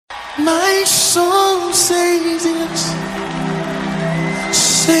My soul says yes,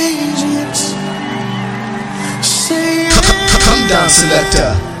 says yes, says yes. Come down,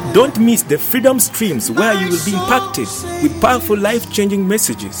 selector. Don't miss the Freedom Streams, where you will be impacted with powerful life-changing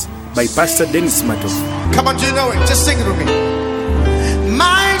messages by Pastor Dennis Matov. Come on, do you know it? Just sing it with me.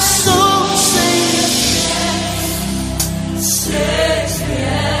 My soul says yes, says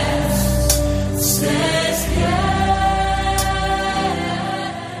yes, says yes.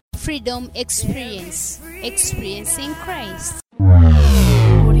 Freedom Experience, experiencing Christ.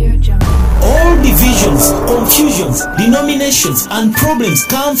 All divisions, confusions, denominations, and problems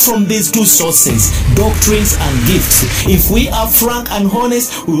come from these two sources, doctrines and gifts. If we are frank and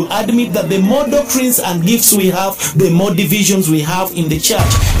honest, we will admit that the more doctrines and gifts we have, the more divisions we have in the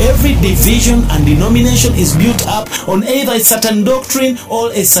church. Every division and denomination is built up on either a certain doctrine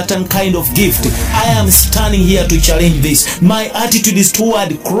or a certain kind of gift. I am standing here to challenge this. My attitude is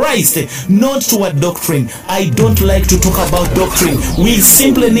toward Christ, not toward doctrine. I don't like to talk about doctrine. We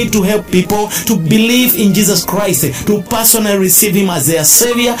simply need to help people to believe in Jesus Christ, to personally receive him as their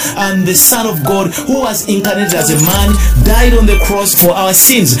Savior and the Son of God, who was incarnated as a man, died on the cross for our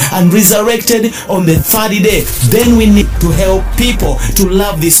sins, and resurrected on the third day. Then we need to help people to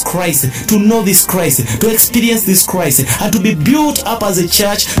love this Christ, to know this Christ, to experience this Christ, and to be built up as a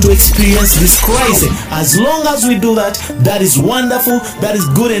church to experience this Christ. As long as we do that, that is wonderful, that is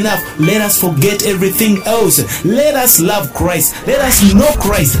good enough. Let us forget everything else. Let us love Christ. Let us know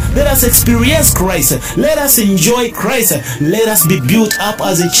Christ. Let us experience Christ. Let us enjoy Christ. Let us be built up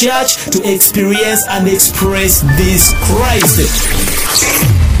as a church to experience and express this Christ.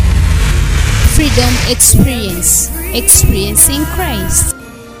 Freedom Experience, experiencing Christ.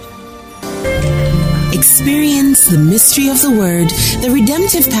 Experience the mystery of the Word, the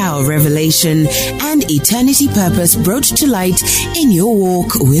redemptive power of revelation, and eternity purpose brought to light in your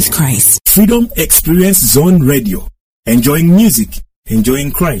walk with Christ. Freedom Experience Zone Radio. Enjoying music,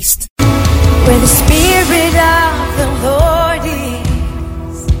 enjoying Christ. Where the Spirit of the Lord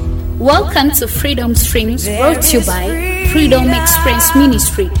is. Welcome to Freedom Streams, brought to you by Freedom Experience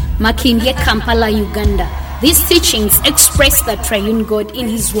Ministry, Makindye, Kampala, Uganda. These teachings express the triune God in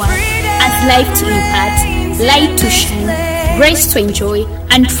His Word as life to impart, light to shine, grace to enjoy,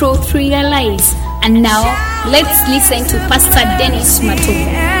 and truth to realize. And now, let's listen to Pastor Dennis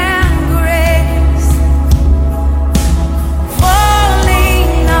Matov.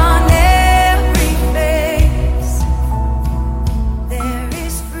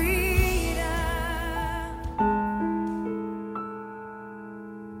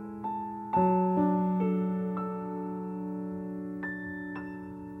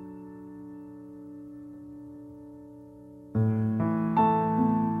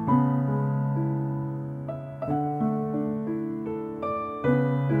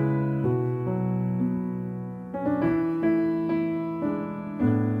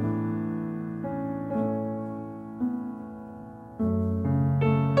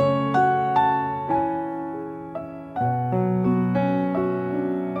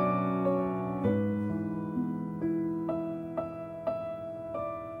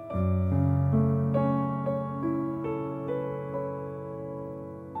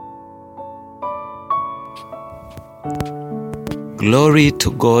 Glory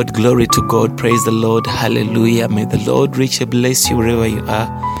to God, praise the Lord, hallelujah. May the Lord richly bless you wherever you are.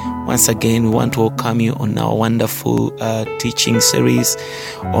 Once again, we want to welcome you on our wonderful teaching series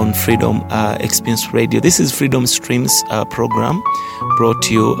on Freedom Experience Radio. This is Freedom Streams program brought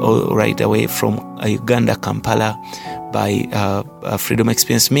to you right away from Uganda, Kampala by Freedom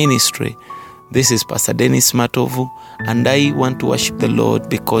Experience Ministry. This is Pastor Dennis Matovu, and I want to worship the Lord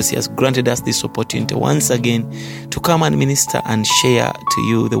because He has granted us this opportunity once again to come and minister and share to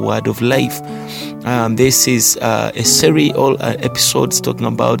you the word of life. This is a series, all episodes talking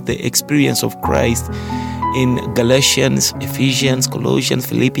about the experience of Christ in Galatians, Ephesians, Colossians,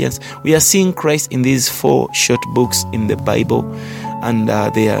 Philippians. We are seeing Christ in these 4 short books in the Bible, and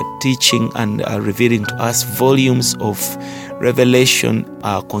they are teaching and revealing to us volumes of revelation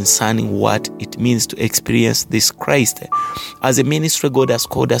concerning what it means to experience this Christ. As a ministry, God has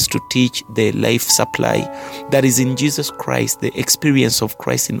called us to teach the life supply that is in Jesus Christ, the experience of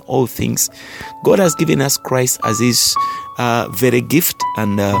Christ in all things. God has given us Christ as His very gift,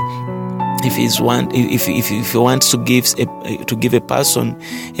 and if He wants to give a person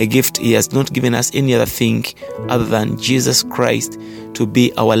a gift, He has not given us any other thing other than Jesus Christ to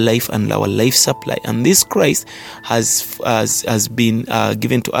be our life and our life supply. And this Christ has been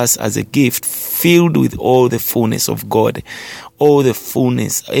given to us as a gift, filled with all the fullness of God. all the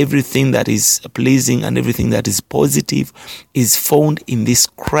fullness, everything that is pleasing and everything that is positive is found in this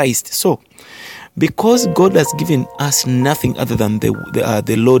Christ. So, because God has given us nothing other than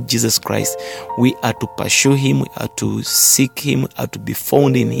the Lord Jesus Christ, we are to pursue Him, we are to seek Him, we are to be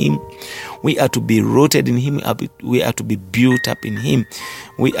found in Him, we are to be rooted in Him, we are to be built up in Him,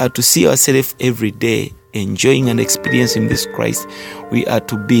 we are to see ourselves every day enjoying and experiencing this Christ. We are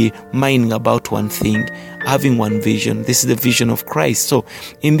to be minding about one thing, having one vision. This is the vision of Christ. So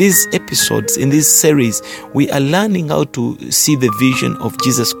in these episodes, in this series, we are learning how to see the vision of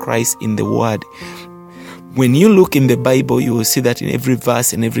Jesus Christ in the Word. When you look in the Bible, you will see that in every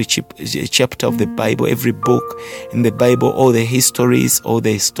verse, in every chapter of the Bible, every book in the Bible, all the histories, all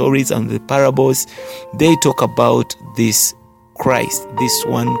the stories and the parables, they talk about this Christ, this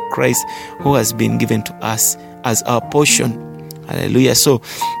one Christ who has been given to us as our portion. Hallelujah. So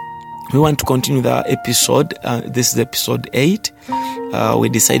we want to continue the episode. This is episode 8. We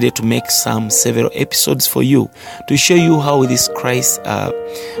decided to make several episodes for you to show you how this Christ,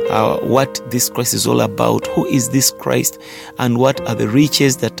 what this Christ is all about, who is this Christ, and what are the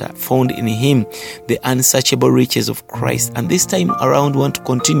riches that are found in Him, the unsearchable riches of Christ. And this time around, we want to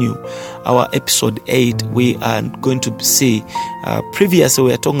continue our episode 8. We are going to see, previously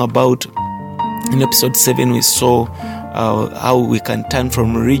we are talking about, in episode 7 we saw how we can turn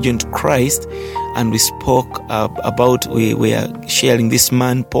from religion to Christ, and we spoke about, we were sharing this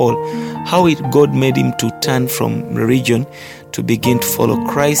man Paul, how God made him to turn from religion to begin to follow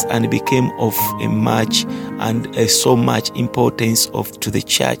Christ, and it became of a much and so much importance to the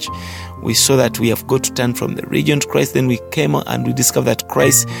church. We saw that we have got to turn from the religion to Christ. Then we came and we discovered that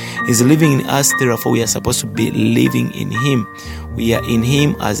Christ is living in us, therefore we are supposed to be living in Him. We are in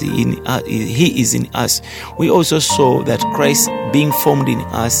Him as He is in us. We also saw that Christ being formed in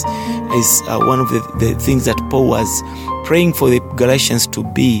us is one of the things that Paul was praying for the Galatians to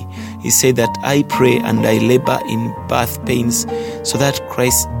be. He said that I pray and I labor in birth pains so that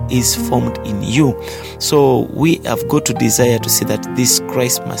Christ is formed in you. So we have got to desire to see that this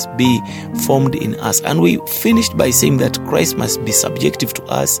Christ must be formed in us. And we finished by saying that Christ must be subjective to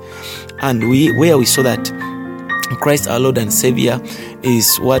us, and where we saw that Christ our Lord and Savior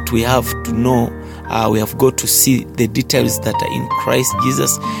is what we have to know. We have got to see the details that are in Christ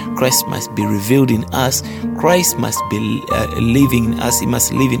Jesus. Christ must be revealed in us. Christ must be living in us. He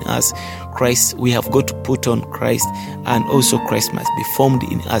must live in us. Christ, we have got to put on Christ, and also Christ must be formed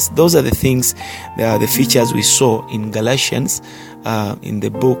in us. Those are the things, the features we saw in Galatians, in the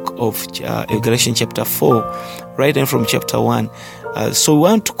book of Galatians chapter 4, right, and from chapter 1. So we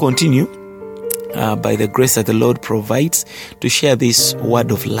want to continue by the grace that the Lord provides to share this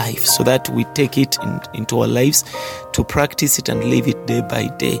word of life, so that we take it into our lives to practice it and live it day by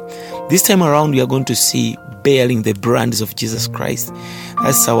day. This time around, we are going to see bearing the brands of Jesus Christ.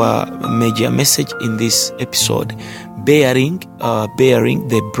 That's our major message in this episode. Bearing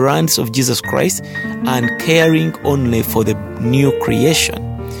the brands of Jesus Christ and caring only for the new creation.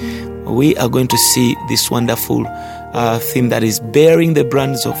 We are going to see this wonderful theme that is bearing the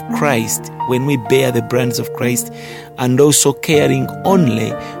brands of Christ. When we bear the brands of Christ, and also caring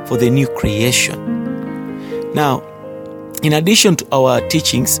only for the new creation. Now, in addition to our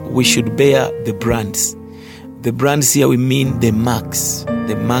teachings, we should bear the brands. The brands here, we mean the marks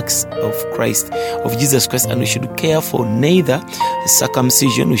of Christ, of Jesus Christ, and we should care for neither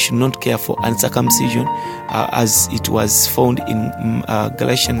circumcision, we should not care for uncircumcision, as it was found in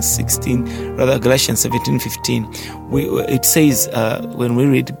Galatians 17:15. It says, when we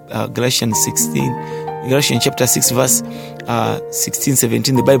read Galatians chapter 6, verse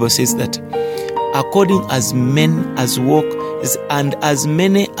 16-17, the Bible says that, according as many as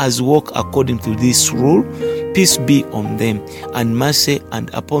walk according to this rule, peace be on them, and mercy and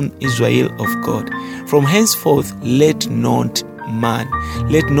upon Israel of God. From henceforth let no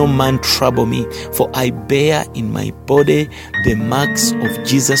man trouble me, for I bear in my body the marks of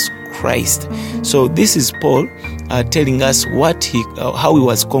Jesus Christ. So this is Paul telling us how he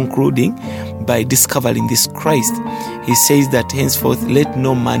was concluding by discovering this Christ. He says that henceforth let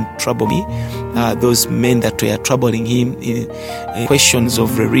no man trouble me. Those men that were troubling him in questions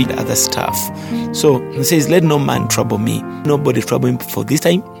of religion, other stuff. So he says, let no man trouble me. Nobody trouble him. For this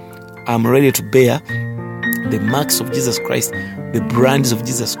time, I'm ready to bear the marks of Jesus Christ, the brands of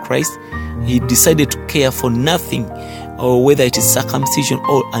Jesus Christ. He decided to care for nothing, or whether it is circumcision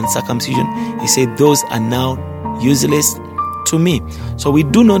or uncircumcision. He said, those are now useless to me. So we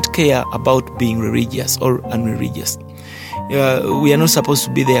do not care about being religious or unreligious. We are not supposed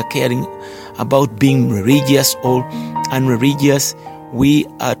to be there caring about being religious or unreligious. We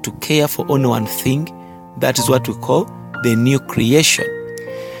are to care for only one thing. That is what we call the new creation.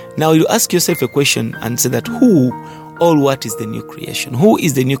 Now you ask yourself a question and say that who or what is the new creation? Who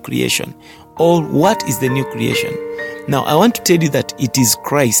is the new creation? Or what is the new creation? Now I want to tell you that it is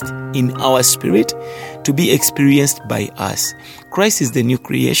Christ in our spirit to be experienced by us. Christ is the new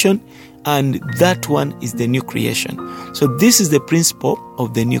creation, and that one is the new creation. So this is the principle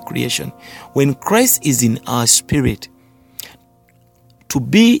of the new creation. When Christ is in our spirit, to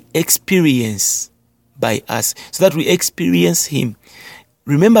be experienced by us, so that we experience him.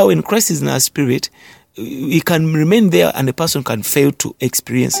 Remember, when Christ is in our spirit, he can remain there and a person can fail to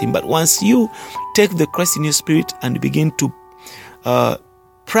experience him. But once you take the Christ in your spirit and begin to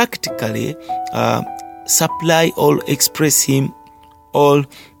practically supply or express him, or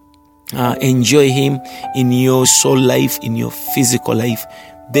enjoy him in your soul life, in your physical life,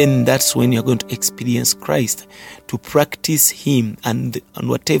 then that's when you're going to experience Christ, to practice him and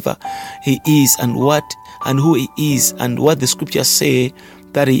whatever he is and what and who he is and what the scriptures say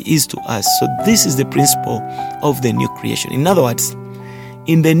that he is to us. So this is the principle of the new creation. In other words,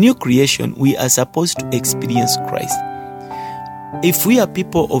 in the new creation, we are supposed to experience Christ. If we are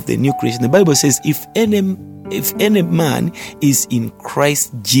people of the new creation, the Bible says, if any man is in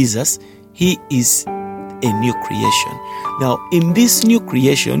Christ Jesus, he is a new creation. Now, in this new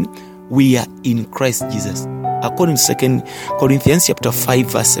creation, we are in Christ Jesus. According to 2 Corinthians chapter 5,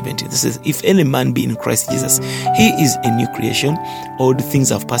 verse 17, it says, if any man be in Christ Jesus, he is a new creation. All the things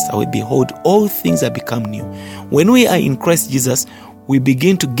have passed away. Behold, all things have become new. When we are in Christ Jesus, we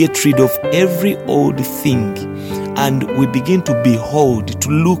begin to get rid of every old thing, and we begin to behold, to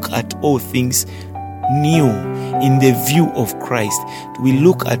look at all things new in the view of Christ. We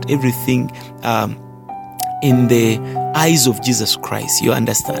look at everything in the eyes of Jesus Christ, you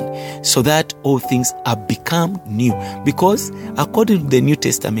understand, so that all things have become new. Because according to the New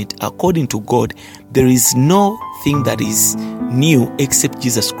Testament, according to God, there is no thing that is new except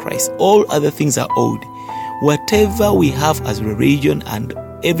Jesus Christ. All other things are old. Whatever we have as religion and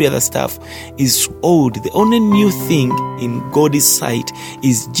every other stuff is old. The only new thing in God's sight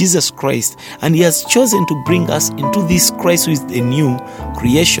is Jesus Christ, and he has chosen to bring us into this Christ who is the new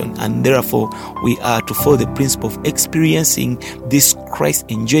creation, and therefore we are to follow the principle of experiencing this Christ,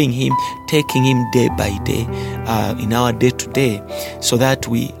 enjoying him, taking him day by day in our day to day, so that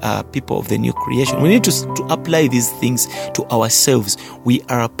we are people of the new creation. We need to apply these things to ourselves. We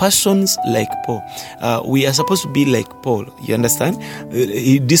are persons like Paul. We are supposed to be like Paul, you understand?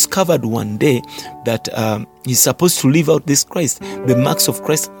 He discovered one day that he's supposed to live out this Christ. The marks of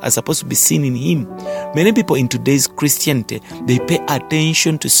Christ are supposed to be seen in him. Many people in today's Christianity, they pay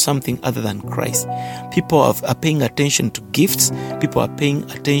attention to something other than Christ. People are paying attention to gifts. People are paying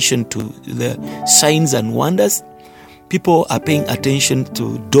attention to the signs and wonders. People are paying attention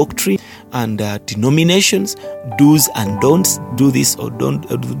to doctrine and denominations, do's and don'ts, do this or don't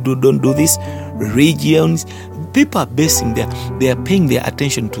do this, religions. People are they are paying their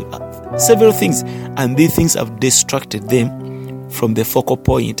attention to several things, and these things have distracted them from the focal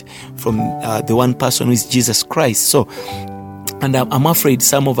point, from the one person who is Jesus Christ. So, and I'm afraid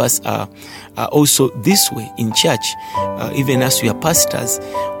some of us are also this way in church. Even as we are pastors,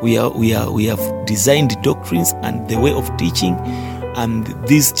 we have designed doctrines and the way of teaching, and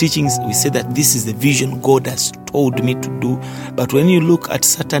these teachings, we say that this is the vision God has told me to do. But when you look at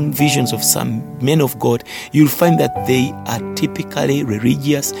certain visions of some men of God, you'll find that they are typically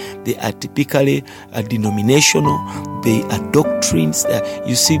religious, they are typically denominational, they are doctrines.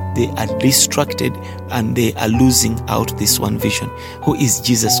 You see, they are distracted and they are losing out this one vision, who is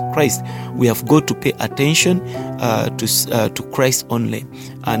Jesus Christ. We have got to pay attention to Christ only.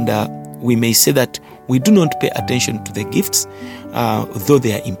 And we may say that we do not pay attention to the gifts, though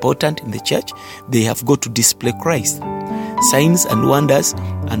they are important in the church. They have got to display Christ. Signs and wonders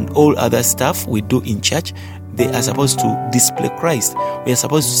and all other stuff we do in church, they are supposed to display Christ. We are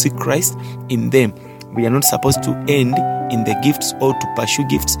supposed to see Christ in them. We are not supposed to end in the gifts or to pursue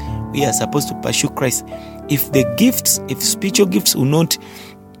gifts. We are supposed to pursue Christ. If the gifts, if spiritual gifts will not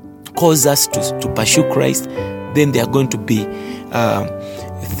cause us to pursue Christ, then they are going to be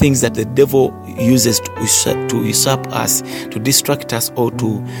things that the devil uses to usurp us, to distract us, or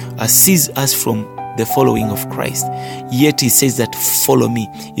to seize us from the following of Christ. Yet he says that follow me.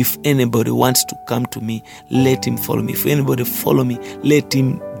 If anybody wants to come to me, let him follow me. If anybody follow me, let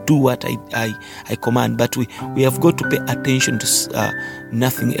him do what I command. But we have got to pay attention to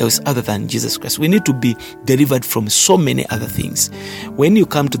nothing else other than Jesus Christ. We need to be delivered from so many other things. When you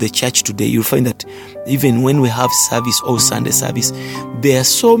come to the church today, you'll find that even when we have service or Sunday service, there are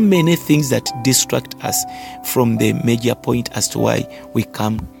so many things that distract us from the major point as to why we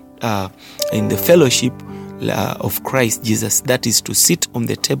come in the fellowship of Christ Jesus. That is to sit on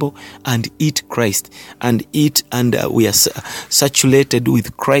the table and eat Christ, and eat, and we are saturated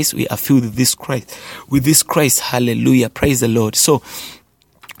with Christ. We are filled with this Christ. Hallelujah. Praise the Lord. So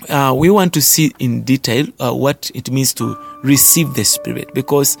we want to see in detail what it means to receive the Spirit,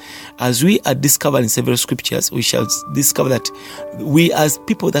 because as we are discovering several scriptures, we shall discover that we as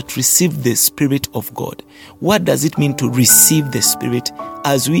people that receive the Spirit of God, what does it mean to receive the Spirit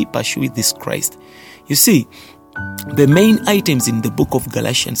as we pursue this Christ? You see, the main items in the book of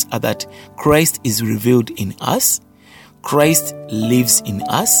Galatians are that Christ is revealed in us, Christ lives in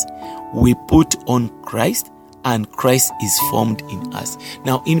us, we put on Christ, and Christ is formed in us.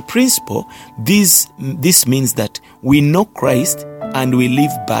 Now, in principle, this means that we know Christ and we live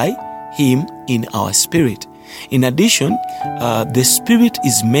by Him in our spirit. In addition, the Spirit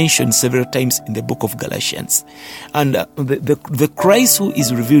is mentioned several times in the book of Galatians. And the Christ who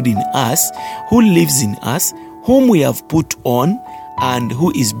is revealed in us, who lives in us, whom we have put on, and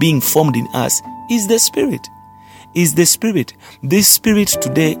who is being formed in us, is the Spirit. This Spirit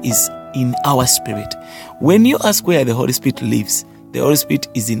today is in our spirit. When you ask where the Holy Spirit lives, the Holy Spirit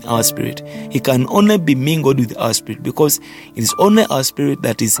is in our spirit. He can only be mingled with our spirit, because it is only our spirit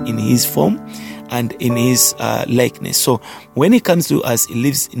that is in His form and in His likeness. So when He comes to us, He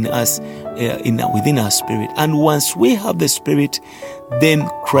lives in us, within our spirit. And once we have the Spirit, then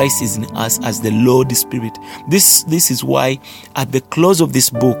Christ is in us as the Lord Spirit. This is why at the close of this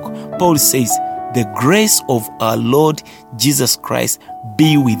book, Paul says, "The grace of our Lord Jesus Christ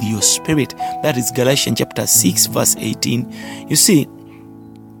be with your spirit." That is Galatians chapter 6 verse 18. You see,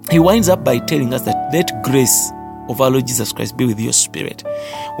 he winds up by telling us that that grace of our Lord Jesus Christ be with your spirit.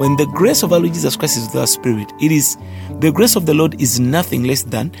 When the grace of our Lord Jesus Christ is with our spirit, it is the grace of the Lord is nothing less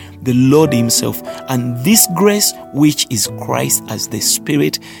than the Lord Himself. And this grace, which is Christ as the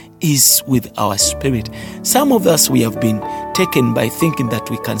Spirit, is with our spirit. Some of us, we have been taken by thinking that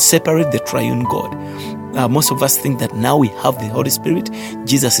we can separate the triune God. Most of us think that now we have the Holy Spirit,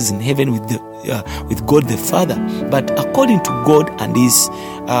 Jesus is in heaven with God the Father. But according to God and His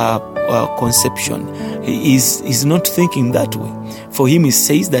conception, He is not thinking that way. For Him, He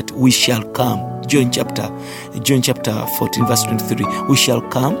says that we shall come. John chapter 14 verse 23, we shall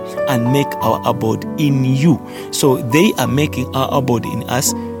come and make our abode in you. So they are making our abode in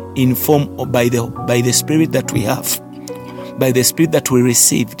us, informed by the Spirit that we have, by the Spirit that we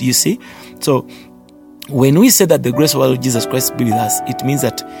received. You see, so when we say that the grace of our Lord Jesus Christ be with us, it means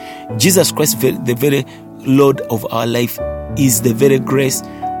that Jesus Christ, the very Lord of our life, is the very grace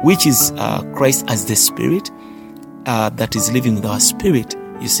which is Christ as the Spirit that is living with our spirit.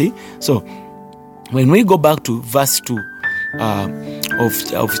 You see, so when we go back to verse 2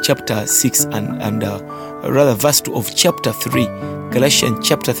 of chapter 6 and rather verse 2 of chapter 3, Galatians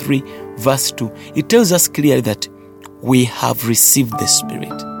chapter 3 verse 2, it tells us clearly that we have received the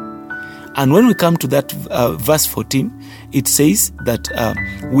Spirit. And when we come to that verse 14, it says that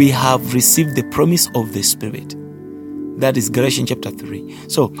we have received the promise of the Spirit. That is Galatians chapter 3.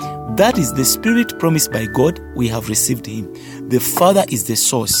 So that is the Spirit promised by God. We have received Him. The Father is the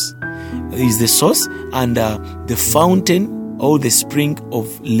source. Is the source and the fountain or the spring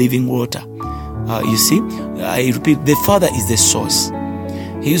of living water. You see, I repeat, the Father is the source.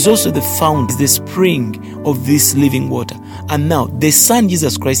 He is also the fount, the spring of this living water. And now the Son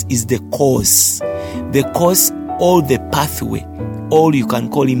Jesus Christ is the cause or the pathway, or you can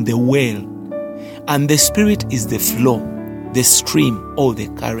call Him the well. And the Spirit is the flow, the stream or the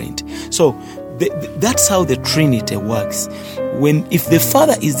current. So that's how the Trinity works. If the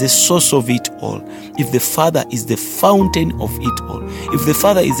Father is the source of it all, if the Father is the fountain of it all, if the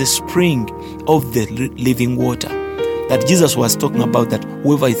Father is the spring of the living water that Jesus was talking about, that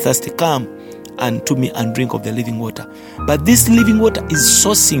whoever is thirsty, come and to me and drink of the living water. But this living water is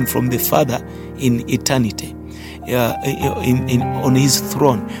sourcing from the Father in eternity, on His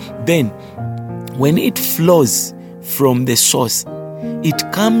throne. Then when it flows from the source, it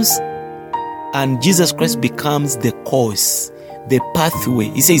comes and Jesus Christ becomes the cause, the pathway.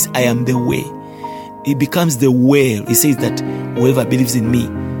 He says, I am the way. He becomes the well. He says that whoever believes in me,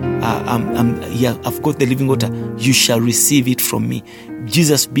 I've got the living water, you shall receive it from me.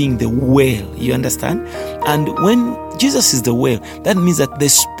 Jesus being the well, you understand? And when Jesus is the well, that means that the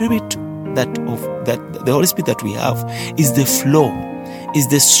Spirit that the Holy Spirit that we have is the flow, is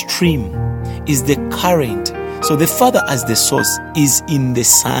the stream, is the current. So the Father as the source is in the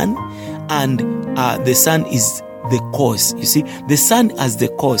Son, and the Son is the cause. You see, the Son as the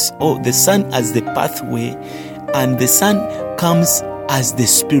cause, or the Son as the pathway, and the Son comes as the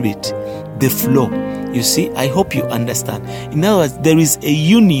Spirit, the flow. You see, I hope you understand. In other words, there is a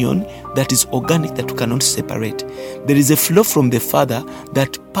union that is organic that we cannot separate. There is a flow from the Father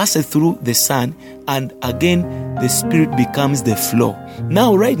that passes through the Son, and again the Spirit becomes the flow.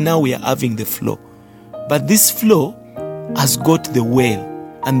 Now, right now we are having the flow, but this flow has got the well,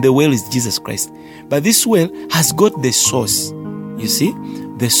 and the well is Jesus Christ. But this well has got the source. You see,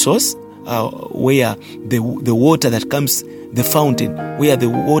 the source where the water that comes, the fountain, where the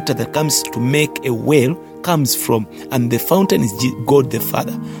water that comes to make a well comes from, and the fountain is God the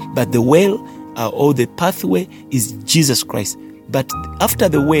Father, but the well or the pathway is Jesus Christ. But after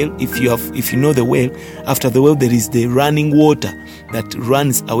the well, if you know the well, after the well there is the running water that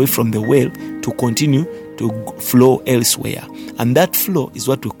runs away from the well to continue to flow elsewhere, and that flow is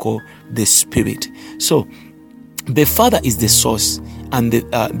what we call the Spirit. So the Father is the source and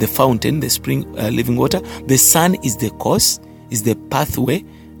the fountain, the spring living water. The Son is the cause, is the pathway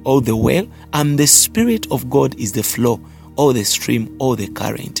or the well, and the Spirit of God is the flow or the stream or the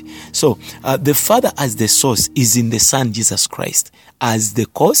current. So the Father as the source is in the Son Jesus Christ as the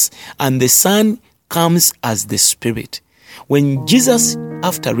cause, and the Son comes as the Spirit. When Jesus,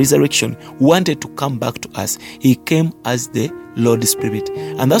 after resurrection, wanted to come back to us, he came as the Lord Spirit.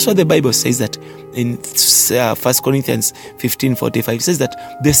 And that's why the Bible says that in 1 Corinthians 15:45, it says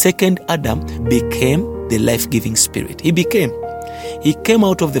that the second Adam became the life-giving Spirit. He came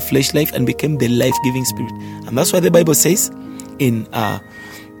out of the flesh life and became the life-giving Spirit. And that's why the Bible says in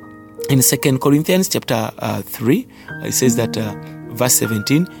 2 Corinthians chapter 3, it says that verse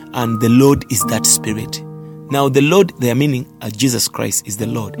 17, and the Lord is that Spirit. Now the Lord, they are meaning Jesus Christ is the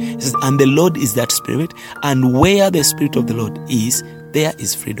Lord. It says, and the Lord is that Spirit, and where the Spirit of the Lord is, there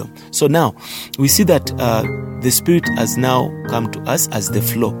is freedom. So now we see that the Spirit has now come to us as the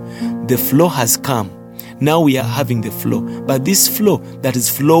flow. The flow has come. Now we are having the flow. But this flow that is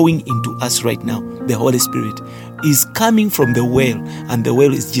flowing into us right now, the Holy Spirit, is coming from the well, and the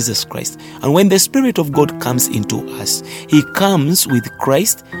well is Jesus Christ. And when the Spirit of God comes into us, he comes with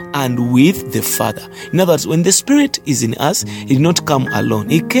Christ and with the Father. In other words, when the Spirit is in us, he did not come alone.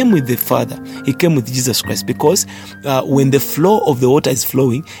 He came with the Father. He came with Jesus Christ, because when the flow of the water is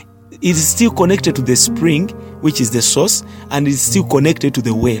flowing, it is still connected to the spring, which is the source, and it is still connected to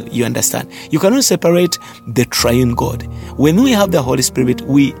the well. You understand? You cannot separate the triune God. When we have the Holy Spirit,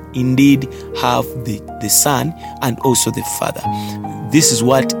 we indeed have the Son and also the Father. This is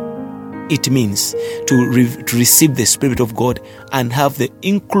what it means to receive the Spirit of God and have the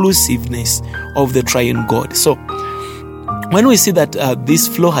inclusiveness of the triune God. So when we see that this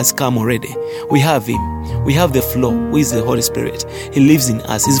flow has come already, we have him. We have the flow, who is the Holy Spirit. He lives in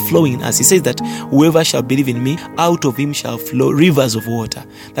us. He's flowing in us. He says that whoever shall believe in me, out of him shall flow rivers of water.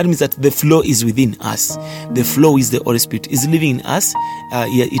 That means that the flow is within us. The flow is the Holy Spirit. Is living in us.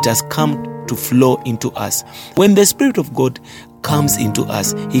 It has come to flow into us. When the Spirit of God comes into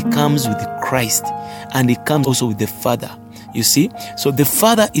us, he comes with Christ, and he comes also with the Father. You see? So the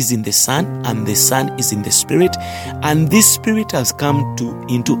Father is in the Son, and the Son is in the Spirit, and this Spirit has come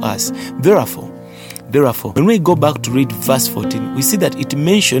into us. Therefore, when we go back to read verse 14, we see that it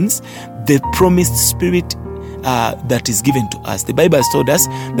mentions the promised Spirit that is given to us. The Bible has told us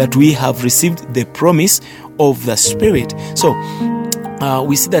that we have received the promise of the Spirit. So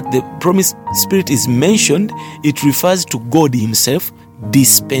we see that the promised Spirit is mentioned. It refers to God himself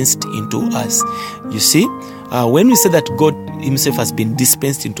dispensed into us. You see, when we say that God himself has been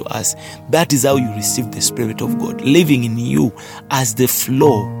dispensed into us, that is how you receive the Spirit of God living in you as the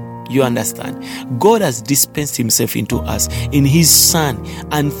flow. You understand? God has dispensed himself into us in his Son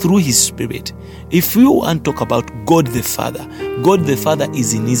and through his Spirit. If you want to talk about God the Father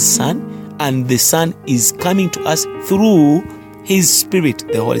is in his Son, and the Son is coming to us through his Spirit,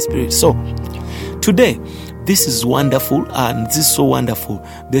 the Holy Spirit. So today, this is wonderful, and this is so wonderful.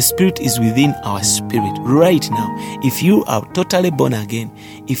 The Spirit is within our spirit right now. If you are totally born again,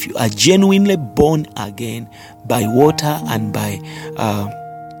 if you are genuinely born again by water and by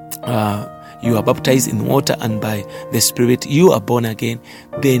you are baptized in water and by the Spirit, you are born again,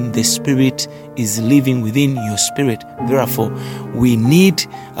 then the Spirit is living within your spirit. Therefore, we need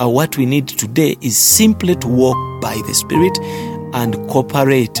what we need today is simply to walk by the Spirit and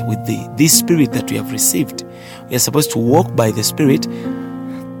cooperate with this Spirit that we have received. We are supposed to walk by the Spirit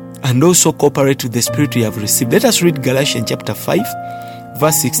and also cooperate with the Spirit we have received. Let us read Galatians chapter 5,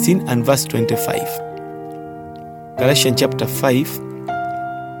 verse 16 and verse 25. Galatians chapter 5,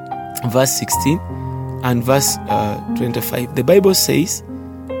 verse 16 and verse 25. The Bible says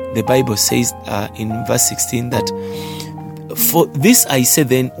in verse 16 that, for this I say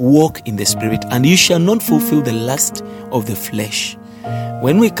then, walk in the Spirit, and you shall not fulfill the lust of the flesh.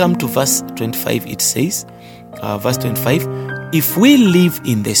 When we come to verse 25, it says, verse 25, if we live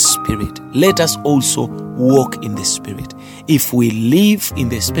in the Spirit, let us also walk in the Spirit. If we live in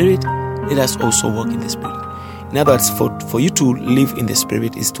the Spirit, let us also walk in the Spirit. In other words, for you to live in the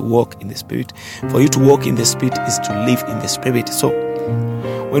Spirit is to walk in the Spirit. For you to walk in the Spirit is to live in the Spirit. So,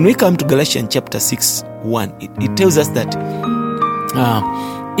 when we come to Galatians chapter 6:1, it tells us that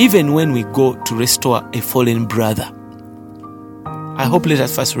even when we go to restore a fallen brother, I hope let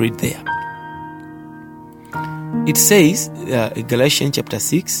us first read there. It says, Galatians chapter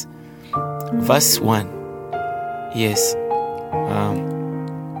 6, verse 1. Yes.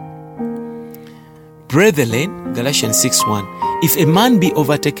 Brethren, Galatians 6:1. If a man be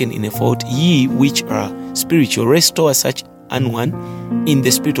overtaken in a fault, ye which are spiritual, restore such an one in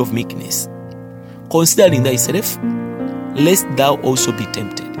the spirit of meekness, considering thyself, lest thou also be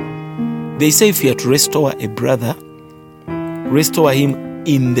tempted. They say if you are to restore a brother, restore him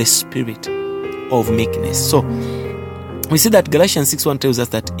in the spirit of meekness. So we see that Galatians 6:1 tells us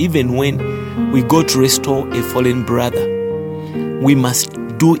that even when we go to restore a fallen brother, we must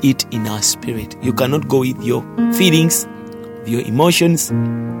do it in our spirit. You cannot go with your feelings, with your emotions,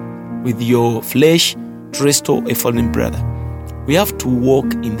 with your flesh to restore a fallen brother. We have to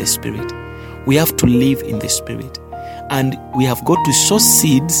walk in the Spirit. We have to live in the Spirit. And we have got to sow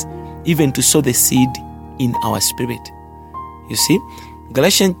seeds, even to sow the seed in our spirit. You see,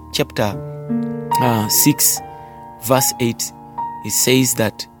 Galatians chapter 6, verse 8, it says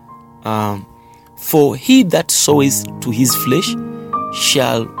that, for he that soweth to his flesh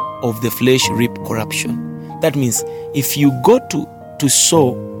shall of the flesh reap corruption. That means if you go to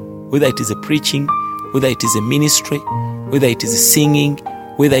sow, whether it is a preaching, whether it is a ministry, whether it is a singing,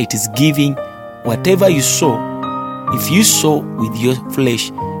 whether it is giving, whatever you sow, if you sow with your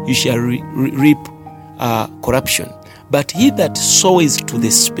flesh, you shall reap corruption. But he that soweth to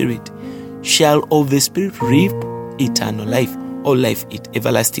the Spirit shall of the Spirit reap eternal life, or life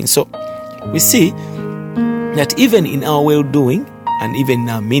everlasting. So we see that even in our well-doing and even in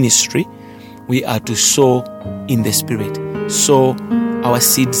our ministry, we are to sow in the Spirit, sow our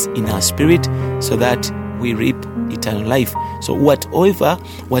seeds in our spirit, so that we reap eternal life. So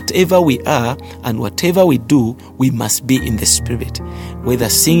whatever we are and whatever we do, we must be in the Spirit. Whether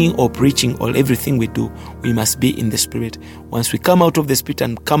singing or preaching or everything we do, we must be in the Spirit. Once we come out of the Spirit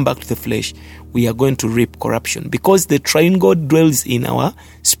and come back to the flesh, we are going to reap corruption, because the triune God dwells in our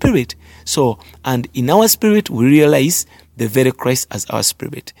spirit. So, and in our spirit, we realize the very Christ as our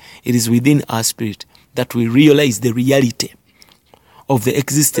spirit. It is within our spirit that we realize the reality of the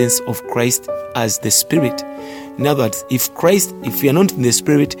existence of Christ as the Spirit. In other words, if we are not in the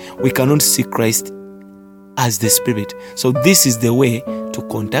Spirit, we cannot see Christ as the Spirit. So this is the way to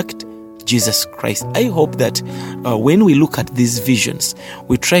contact Jesus Christ. I hope that when we look at these visions,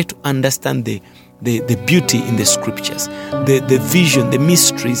 we try to understand the beauty in the Scriptures, the vision, the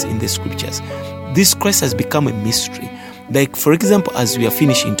mysteries in the Scriptures. This Christ has become a mystery. Like, for example, as we are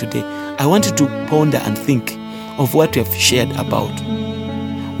finishing today, I wanted to ponder and think of what we have shared about.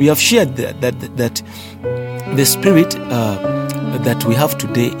 We have shared that the Spirit that we have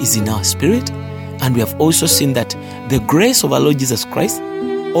today is in our spirit, and we have also seen that the grace of our Lord Jesus Christ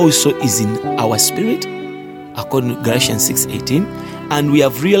also is in our spirit, according to Galatians 6:18. And we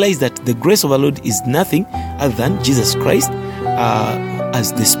have realized that the grace of our Lord is nothing other than Jesus Christ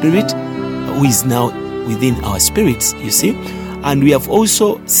as the Spirit who is now within our spirits, you see. And we have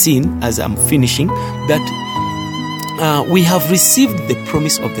also seen, as I'm finishing, that we have received the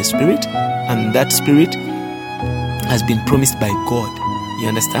promise of the Spirit, and that Spirit has been promised by God. You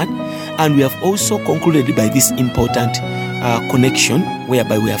understand? And we have also concluded by this important connection,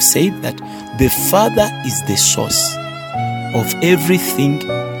 whereby we have said that the Father is the source of everything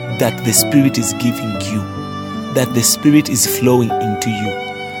that the Spirit is giving you, that the Spirit is flowing into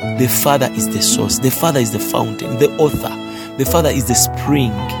you. The Father is the source. The Father is the fountain, the author. The Father is the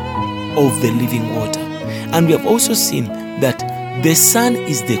spring of the living water. And we have also seen that the Son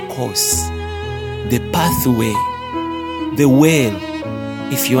is the cause, the pathway, the well,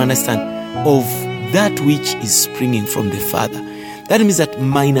 if you understand, of that which is springing from the Father. That means that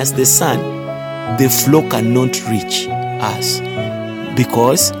minus the Son, the flow cannot reach us,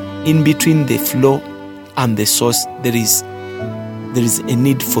 because in between the flow and the source, there is a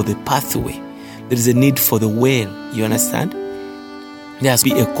need for the pathway. There is a need for the well. You understand? There has to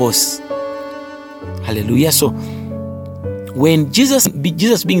be a cause. Hallelujah. So when Jesus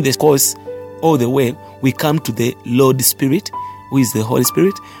being the cause or the well, we come to the Lord Spirit, who is the Holy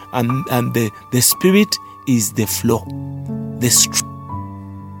Spirit, and the Spirit is the flow, the stream.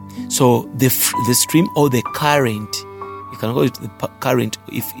 So the stream or the current You can call it the current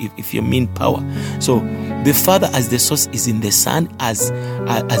if you mean power. So the Father as the source is in the Son as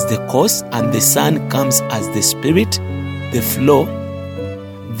the cause, and the Son comes as the Spirit. The flow,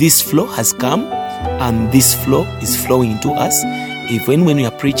 this flow has come, and this flow is flowing into us. Even when we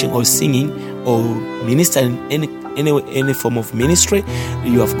are preaching or singing or ministering any form of ministry,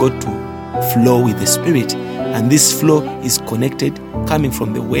 you have got to flow with the Spirit, and this flow is connected, coming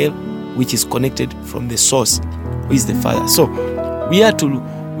from the well, which is connected from the source, who is the Father. So we are to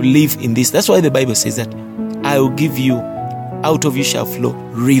live in this. That's why the Bible says that I will give you, out of you shall flow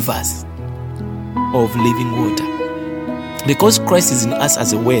rivers of living water. Because Christ is in us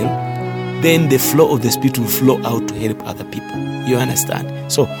as a well, then the flow of the Spirit will flow out to help other people. You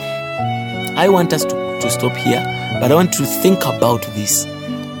understand? So I want us to stop here, but I want to think about this.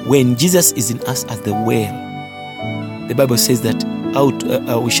 When Jesus is in us as the well, the Bible says that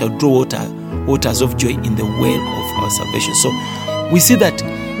we shall draw waters of joy in the well of our salvation. So we see that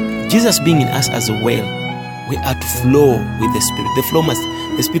Jesus being in us as a well, we are to flow with the Spirit. The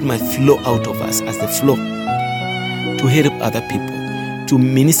Spirit must flow out of us as the flow to help other people, to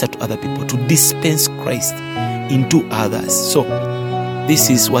minister to other people, to dispense Christ into others. So this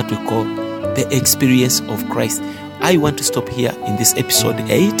is what we call the experience of Christ. I want to stop here in this episode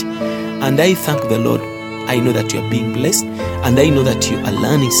 8, and I thank the Lord. I know that you are being blessed, and I know that you are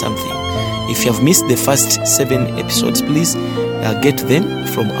learning something. If you have missed the first 7 episodes, please get them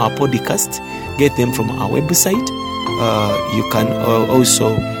from our podcast, get them from our website. You can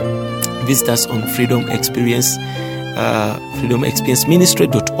also visit us on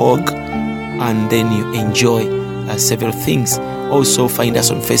freedomexperienceministry.org, and then you enjoy several things. Also find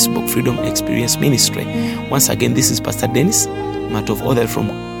us on Facebook, Freedom Experience Ministry. Once again, this is Pastor Dennis Matov, author from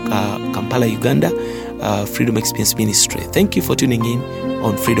Kampala, Uganda, Freedom Experience Ministry. Thank you for tuning in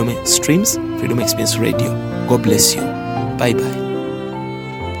on Freedom Streams, Freedom Experience Radio. God bless you. Bye-bye.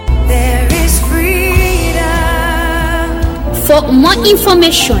 There is freedom. For more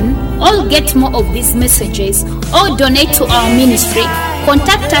information or get more of these messages or donate to our ministry,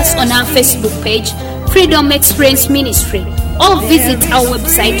 contact us on our Facebook page, Freedom Experience Ministry, or visit our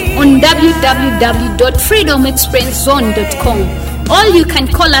website on www.freedomexperiencezone.com. Or you can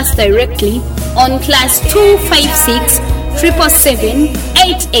call us directly on +256 777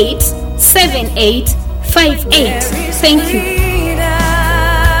 88 78 58. Thank you.